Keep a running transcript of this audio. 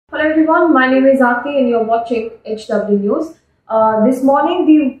Hello everyone, my name is Aarti and you're watching HW News. This morning,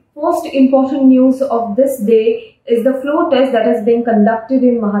 the most important news of this day is the floor test that has been conducted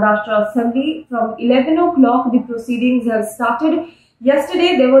in Maharashtra Assembly. From 11 o'clock, the proceedings have started.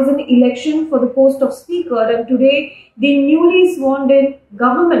 Yesterday, there was an election for the post of Speaker, and today, the newly sworn-in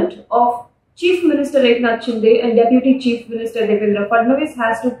government of Chief Minister Eknath Shinde and Deputy Chief Minister Devendra Fadnavis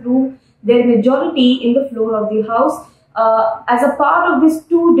has to prove their majority in the floor of the House as a part of this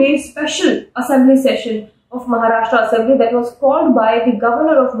two-day special assembly session of Maharashtra Assembly that was called by the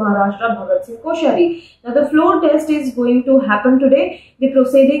Governor of Maharashtra, Chaudhary. Now, the floor test is going to happen today. The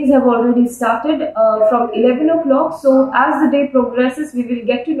proceedings have already started from 11 o'clock. So, as the day progresses, we will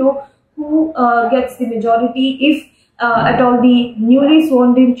get to know who gets the majority, if at all the newly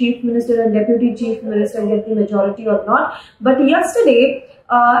sworn-in Chief Minister and Deputy Chief Minister get the majority or not. But yesterday,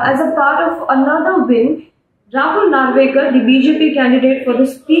 as a part of another win, Rahul Narvekar, the BJP candidate for the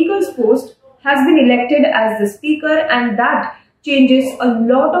Speaker's post, has been elected as the Speaker, and that changes a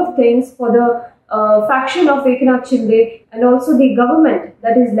lot of things for the faction of Eknath Shinde and also the government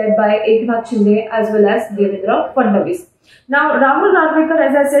that is led by Eknath Shinde as well as Devendra Fadnavis. Now, Rahul Narvekar,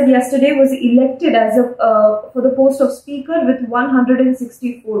 as I said yesterday, was elected as for the post of Speaker with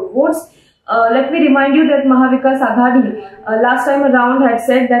 164 votes. Let me remind you that Mahavikas Aghadi last time around had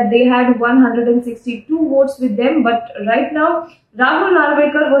said that they had 162 votes with them, but right now Rahul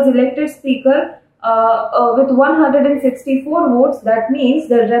Narvekar was elected Speaker with 164 votes. That means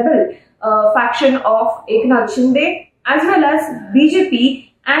the rebel faction of Eknath Shinde as well as BJP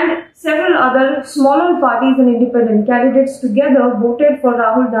and several other smaller parties and independent candidates together voted for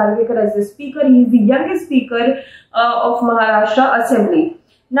Rahul Narvekar as the Speaker. He is the youngest Speaker of Maharashtra Assembly.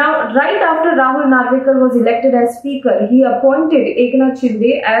 Now, right after Rahul Narvekar was elected as Speaker, he appointed Eknath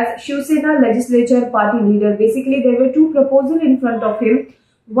Shinde as Shiv Sena Legislature party leader. Basically, there were two proposals in front of him.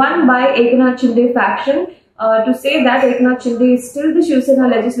 One by Eknath Shinde faction to say that Eknath Shinde is still the Shiv Sena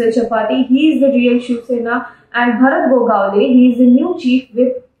Legislature party. He is the real Shiv Sena, and Bharat Gogawale, he is the new chief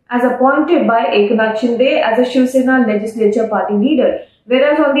whip as appointed by Eknath Shinde as a Shiv Sena Legislature party leader.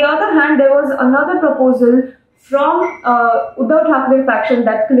 Whereas on the other hand, there was another proposal from Uddhav Thackeray faction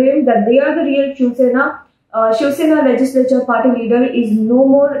that claimed that they are the real Shiv Sena. Shiv Sena Legislature party leader is no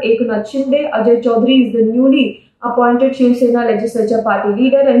more Eknath Shinde. Ajay Chaudhary is the newly appointed Shiv Sena Legislature party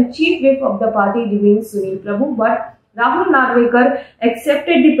leader, and chief whip of the party remains Sunil Prabhu. But Rahul Narvekar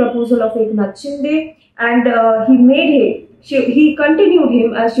accepted the proposal of Eknath Shinde, and he continued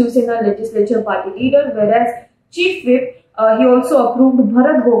him as Shiv Sena Legislature party leader, whereas chief whip he also approved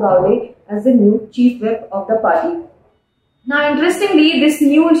Bharat Gogawale as the new chief whip of the party. Now, interestingly, this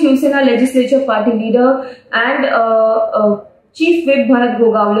new Shiv Sena Legislature party leader and chief whip Bharat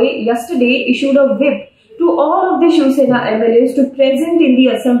Gogawale yesterday issued a whip to all of the Shiv Sena MLAs to present in the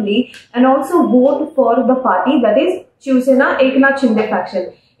assembly and also vote for the party, that is Shiv Sena Eknath Shinde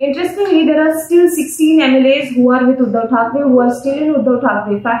faction. Interestingly, there are still 16 MLAs who are with Uddhav Thackeray, who are still in Uddhav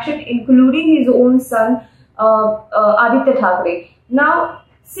Thackeray faction, including his own son Aditya Thackeray. Now,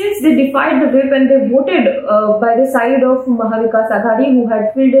 since they defied the whip and they voted by the side of Mahavikas Aghadi, who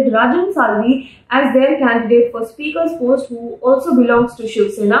had fielded Rajan Salvi as their candidate for Speaker's post, who also belongs to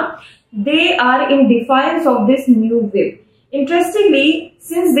Shiv Sena, they are in defiance of this new whip. Interestingly,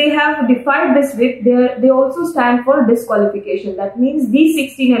 since they have defied this whip, they also stand for disqualification. That means these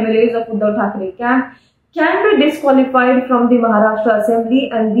 16 MLAs of Uddhav Thackeray camp can be disqualified from the Maharashtra Assembly,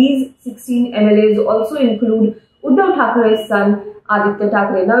 and these 16 MLAs also include Uddhav Thackeray's son Aditya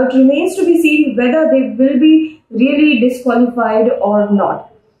Thackeray. Now, it remains to be seen whether they will be really disqualified or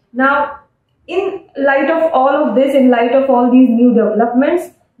not. Now, in light of all of this, in light of all these new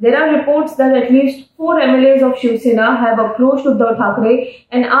developments, there are reports that at least 4 MLAs of Shiv Sena have approached Uddhav Thackeray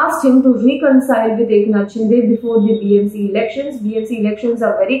and asked him to reconcile with Eknath Shinde before the BMC elections. BMC elections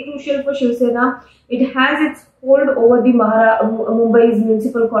are very crucial for Shiv Sena. It has its hold over the Mumbai's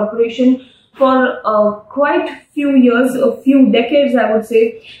municipal corporation for quite few years, a few decades, I would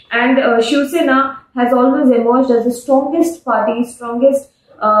say. And Shiv Sena has always emerged as the strongest party, strongest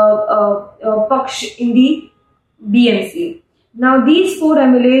paksh in the BMC. Now, these 4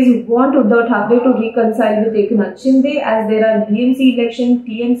 MLAs want Uddhav Thackeray to reconcile with Eknath Shinde, as there are BMC elections,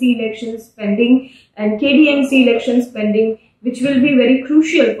 TMC elections pending and KDMC elections pending, which will be very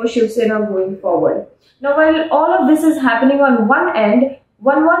crucial for Shiv Sena going forward. Now, while all of this is happening on one end,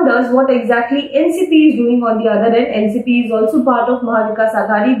 one wonders what exactly NCP is doing on the other end. NCP is also part of Mahavikas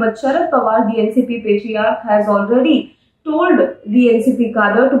Aghadi, but Sharad Pawar, the NCP patriarch, has already told the NCP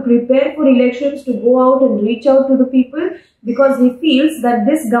cadre to prepare for elections, to go out and reach out to the people, because he feels that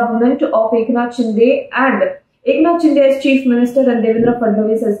this government of Eknath Shinde and Eknath Shinde as Chief Minister and Devendra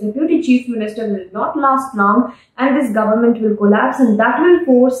Fadnavis as Deputy Chief Minister will not last long, and this government will collapse, and that will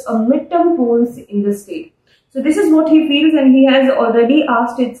force a midterm polls in the state. So this is what he feels, and he has already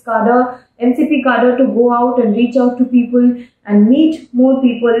asked its cadre, NCP cadre, to go out and reach out to people and meet more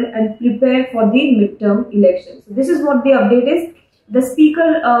people and prepare for the midterm elections. So this is what the update is. The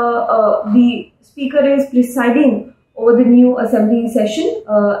speaker is presiding over the new assembly session,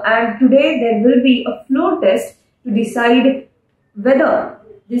 and today there will be a floor test to decide whether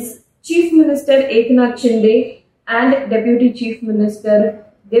this Chief Minister Eknath Shinde and Deputy Chief Minister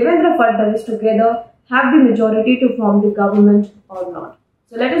Devendra Fadnavis together have the majority to form the government or not.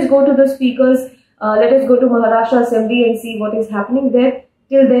 So let us go to the speakers, let us go to Maharashtra Assembly and see what is happening there.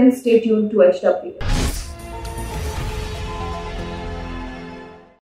 Till then, stay tuned to HW.